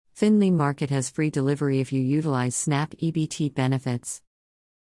Findlay Market has free delivery if you utilize SNAP EBT benefits.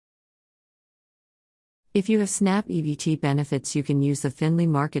 If you have SNAP EBT benefits, you can use the Findlay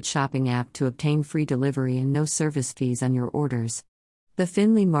Market shopping app to obtain free delivery and no service fees on your orders. The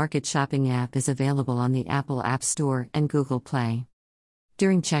Findlay Market shopping app is available on the Apple App Store and Google Play.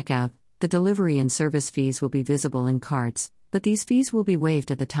 During checkout, the delivery and service fees will be visible in carts, but these fees will be waived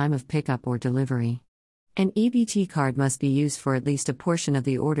at the time of pickup or delivery. An EBT card must be used for at least a portion of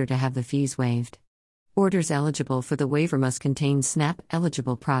the order to have the fees waived. Orders eligible for the waiver must contain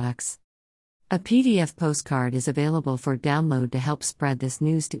SNAP-eligible products. A PDF postcard is available for download to help spread this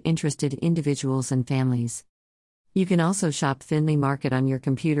news to interested individuals and families. You can also shop Findlay Market on your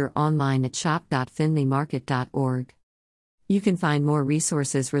computer online at shop.findlaymarket.org. You can find more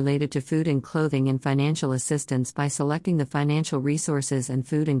resources related to food and clothing and financial assistance by selecting the Financial Resources and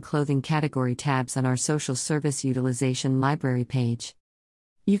Food and Clothing category tabs on our Social Service Utilization Library page.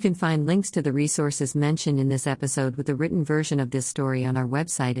 You can find links to the resources mentioned in this episode with the written version of this story on our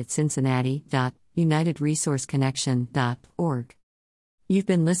website at cincinnati.unitedresourceconnection.org. You've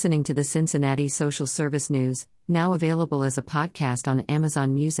been listening to the Cincinnati Social Service News, now available as a podcast on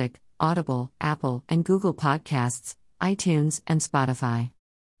Amazon Music, Audible, Apple and Google Podcasts, iTunes, and Spotify.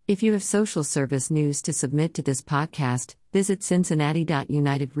 If you have social service news to submit to this podcast, visit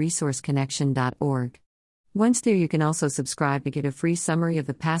cincinnati.unitedresourceconnection.org. Once there, you can also subscribe to get a free summary of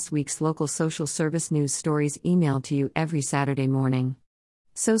the past week's local social service news stories emailed to you every Saturday morning.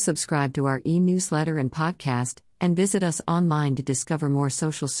 So subscribe to our e-newsletter and podcast, and visit us online to discover more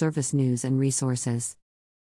social service news and resources.